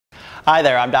Hi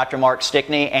there, I'm Dr. Mark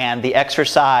Stickney, and the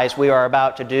exercise we are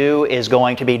about to do is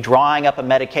going to be drawing up a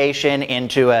medication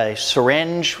into a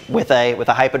syringe with a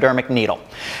hypodermic needle.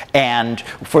 And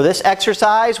for this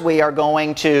exercise, we are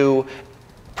going to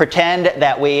pretend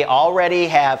that we already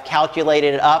have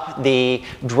calculated up the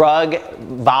drug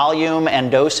volume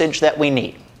and dosage that we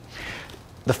need.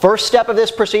 The first step of this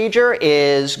procedure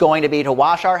is going to be to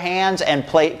wash our hands and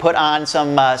put on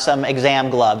some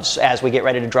exam gloves as we get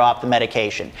ready to draw up the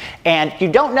medication. And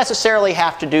you don't necessarily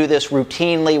have to do this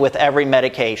routinely with every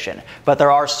medication, but there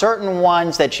are certain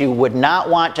ones that you would not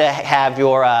want to have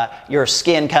your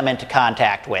skin come into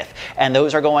contact with. And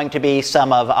those are going to be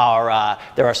some of our,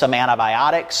 there are some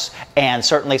antibiotics and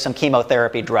certainly some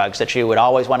chemotherapy drugs that you would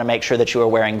always want to make sure that you are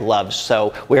wearing gloves.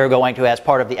 So we are going to, as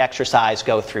part of the exercise,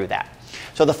 go through that.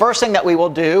 So the first thing that we will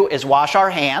do is wash our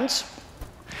hands.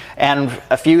 And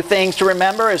a few things to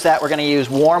remember is that we're going to use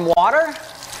warm water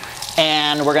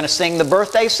and we're going to sing the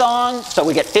birthday song. So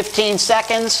we get 15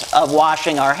 seconds of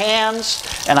washing our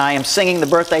hands. And I am singing the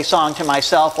birthday song to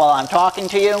myself while I'm talking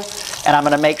to you. And I'm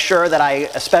going to make sure that I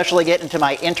especially get into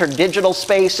my interdigital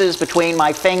spaces between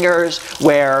my fingers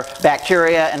where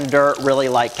bacteria and dirt really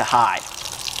like to hide.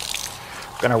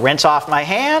 I'm going to rinse off my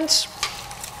hands.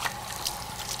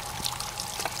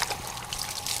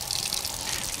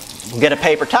 We'll get a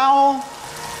paper towel.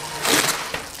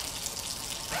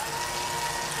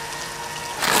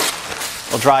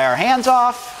 We'll dry our hands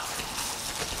off.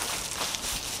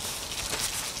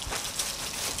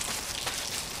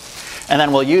 And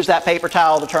then we'll use that paper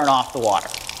towel to turn off the water.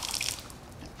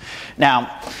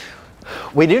 Now,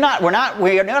 we do not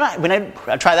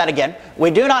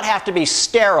have to be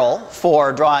sterile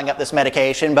for drawing up this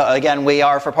medication, but again, we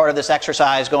are, for part of this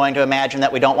exercise, going to imagine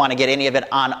that we don't want to get any of it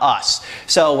on us.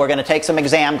 So we're going to take some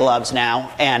exam gloves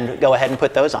now and go ahead and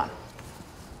put those on.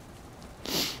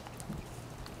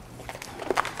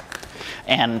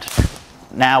 And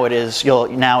now it is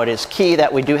key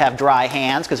that we do have dry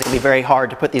hands, because it can be very hard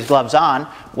to put these gloves on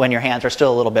when your hands are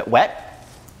still a little bit wet.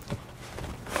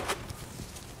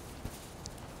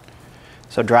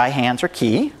 So dry hands are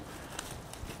key.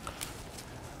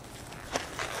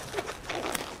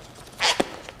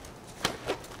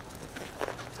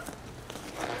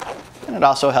 And it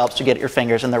also helps to get your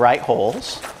fingers in the right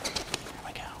holes. There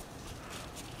we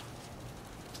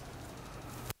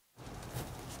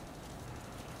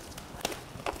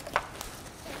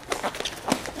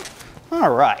go.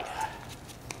 All right.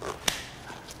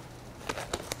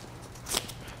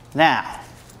 Now,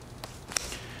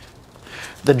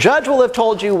 the judge will have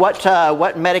told you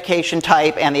what medication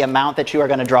type and the amount that you are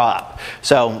going to draw up.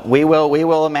 So we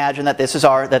will imagine that this is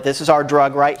our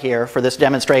drug right here. For this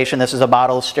demonstration, this is a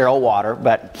bottle of sterile water,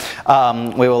 but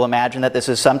we will imagine that this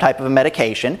is some type of a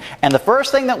medication. And the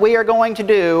first thing that we are going to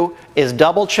do is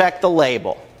double check the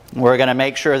label. We're going to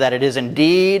make sure that it is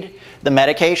indeed the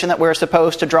medication that we're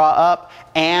supposed to draw up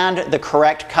and the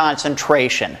correct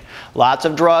concentration. Lots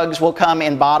of drugs will come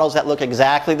in bottles that look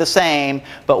exactly the same,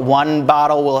 but one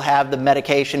bottle will have the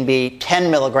medication be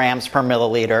 10 milligrams per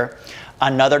milliliter.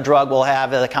 Another drug will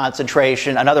have the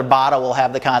concentration, another bottle will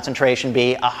have the concentration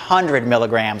be 100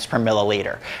 milligrams per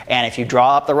milliliter. And if you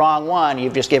draw up the wrong one,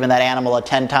 you've just given that animal a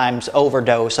 10 times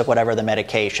overdose of whatever the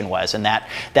medication was. And that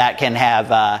can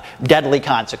have deadly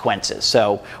consequences.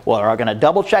 So we're going to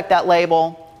double check that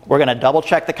label. We're going to double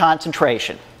check the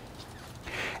concentration.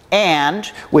 And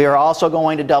we are also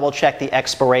going to double check the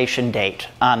expiration date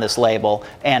on this label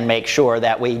and make sure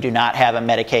that we do not have a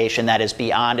medication that is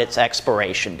beyond its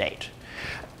expiration date.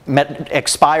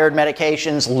 Expired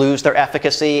medications lose their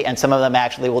efficacy, and some of them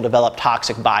actually will develop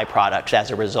toxic byproducts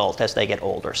as a result as they get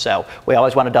older. So we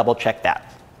always want to double check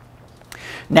that.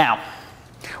 Now,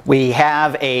 we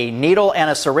have a needle and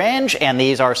a syringe, and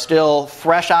these are still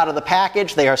fresh out of the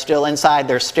package. They are still inside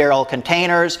their sterile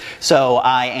containers, so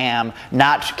I am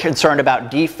not concerned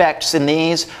about defects in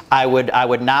these. I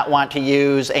would not want to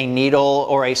use a needle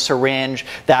or a syringe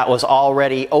that was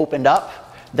already opened up,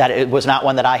 that it was not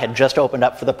one that I had just opened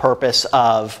up for the purpose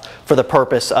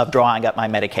of drawing up my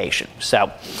medication.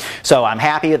 So I'm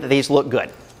happy that these look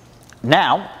good.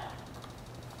 Now,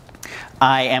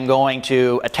 I am going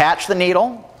to attach the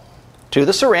needle to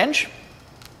the syringe.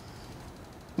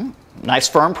 Nice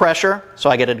firm pressure so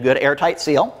I get a good airtight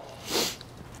seal.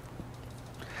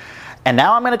 And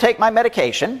now I'm going to take my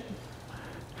medication.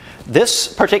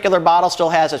 This particular bottle still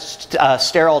has a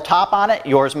sterile top on it.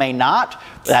 Yours may not.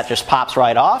 That just pops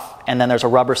right off. And then there's a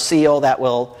rubber seal that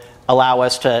will allow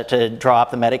us to draw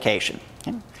up the medication.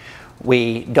 Okay.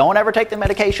 we don't ever take the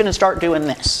medication and start doing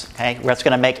this. Okay, that's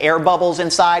going to make air bubbles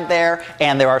inside there,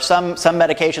 and there are some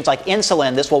medications like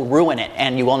insulin. This will ruin it,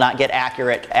 and you will not get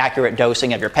accurate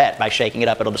dosing of your PET. By shaking it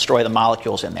up, it'll destroy the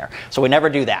molecules in there. So we never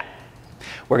do that.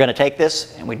 We're going to take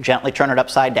this and we gently turn it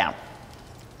upside down.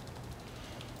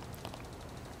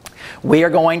 We are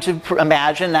going to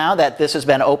imagine now that this has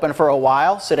been open for a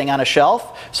while, sitting on a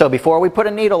shelf. So before we put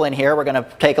a needle in here, we're going to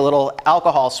take a little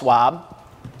alcohol swab.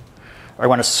 We're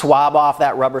going to swab off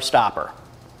that rubber stopper.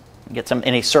 Get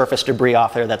any surface debris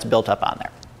off there that's built up on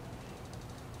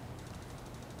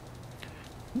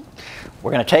there.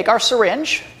 We're going to take our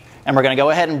syringe and we're going to go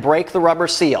ahead and break the rubber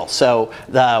seal. So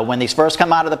when these first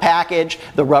come out of the package,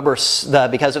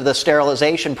 because of the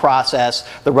sterilization process,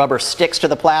 the rubber sticks to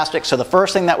the plastic. So the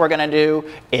first thing that we're going to do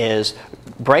is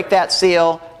break that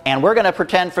seal, and we're going to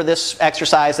pretend for this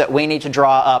exercise that we need to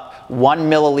draw up 1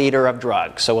 milliliter of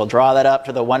drug. So we'll draw that up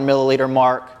to the 1 milliliter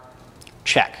mark.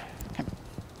 Check. Okay.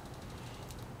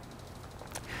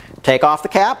 Take off the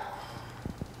cap.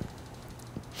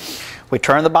 We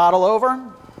turn the bottle over.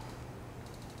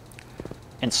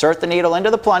 Insert the needle into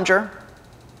the plunger.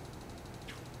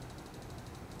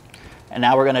 And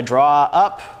now we're going to draw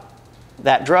up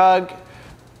that drug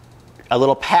a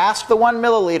little past the 1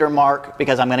 milliliter mark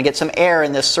because I'm going to get some air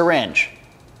in this syringe.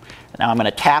 Now I'm going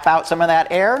to tap out some of that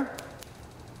air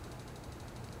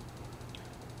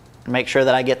and make sure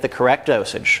that I get the correct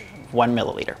dosage, 1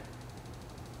 milliliter.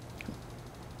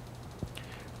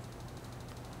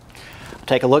 I'll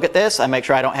take a look at this. I make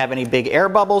sure I don't have any big air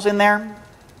bubbles in there.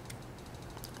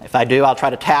 If I do, I'll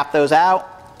try to tap those out.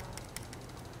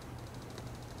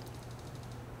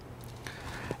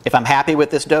 If I'm happy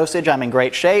with this dosage, I'm in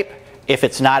great shape. If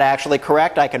it's not actually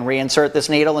correct, I can reinsert this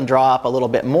needle and draw up a little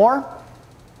bit more.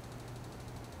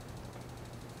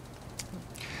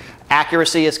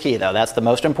 Accuracy is key, though. That's the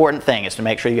most important thing, is to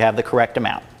make sure you have the correct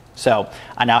amount. So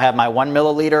I now have my 1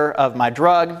 milliliter of my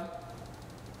drug.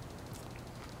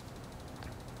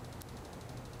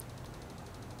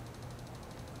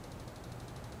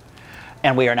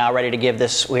 And we are now ready to give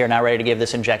this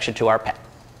injection to our pet.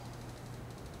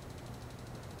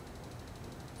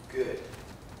 Good.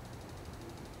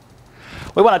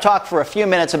 We want to talk for a few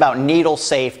minutes about needle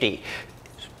safety.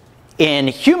 In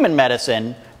human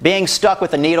medicine, being stuck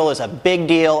with a needle is a big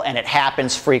deal, and it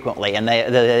happens frequently. And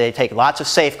they take lots of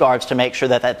safeguards to make sure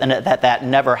that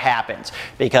never happens,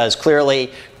 because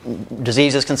clearly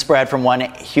diseases can spread from one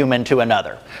human to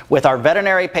another. With our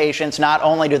veterinary patients, not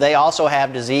only do they also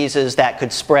have diseases that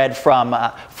could spread from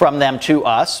them to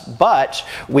us, but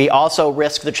we also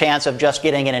risk the chance of just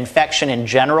getting an infection in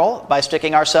general by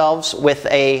sticking ourselves with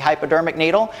a hypodermic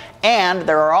needle. And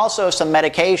there are also some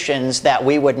medications that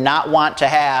we would not want to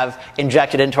have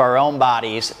injected into our own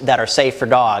bodies that are safe for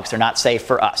dogs. They're not safe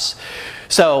for us.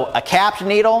 So a capped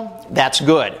needle, that's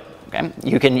good. Okay?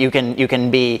 You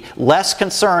can be less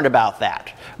concerned about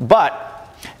that. But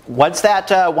once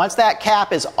that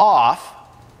cap is off,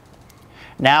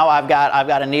 now I've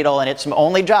got a needle, and its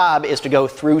only job is to go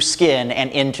through skin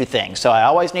and into things. So I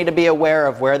always need to be aware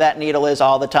of where that needle is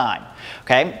all the time.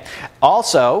 Okay?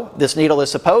 Also, this needle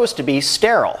is supposed to be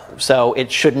sterile. So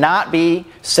it should not be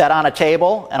set on a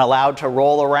table and allowed to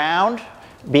roll around,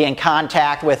 be in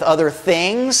contact with other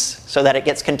things so that it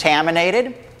gets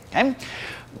contaminated. Okay?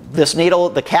 This needle,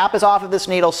 the cap is off of this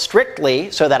needle strictly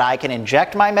so that I can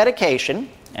inject my medication.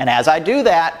 And as I do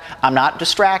that, I'm not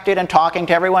distracted and talking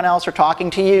to everyone else or talking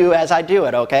to you as I do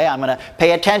it, okay? I'm going to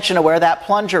pay attention to where that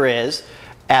plunger is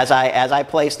as I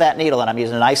place that needle. And I'm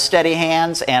using nice steady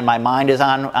hands, and my mind is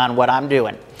on what I'm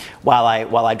doing while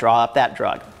I draw up that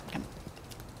drug. Okay.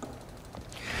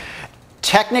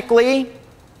 Technically,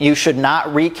 you should not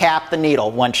recap the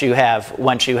needle once you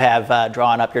have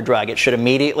drawn up your drug. It should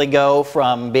immediately go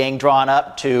from being drawn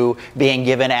up to being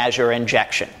given as your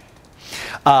injection.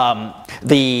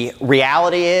 The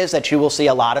reality is that you will see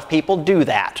a lot of people do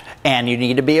that, and you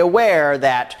need to be aware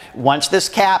that once this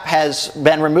cap has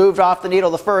been removed off the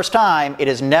needle the first time, it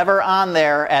is never on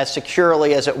there as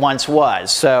securely as it once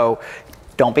was. So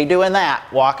don't be doing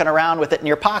that, walking around with it in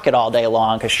your pocket all day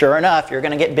long, because sure enough, you're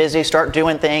going to get busy, start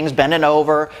doing things, bending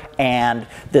over, and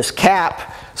this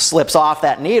cap slips off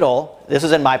that needle. This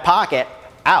is in my pocket.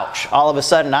 Ouch! All of a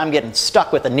sudden, I'm getting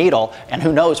stuck with a needle, and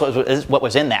who knows what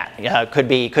was in that? Could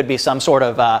be some sort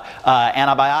of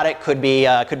antibiotic. Could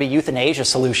be euthanasia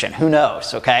solution. Who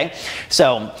knows? Okay.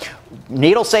 So,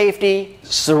 needle safety,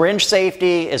 syringe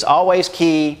safety is always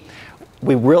key.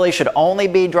 We really should only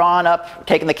be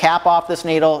taking the cap off this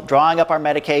needle, drawing up our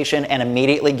medication, and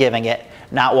immediately giving it,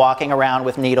 not walking around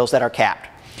with needles that are capped.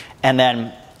 And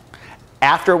then,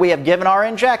 after we have given our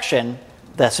injection,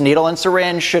 This needle and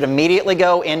syringe should immediately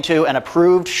go into an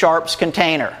approved sharps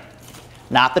container,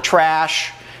 not the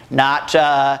trash, not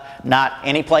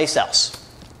any place else.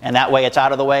 And that way it's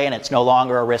out of the way and it's no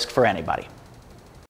longer a risk for anybody.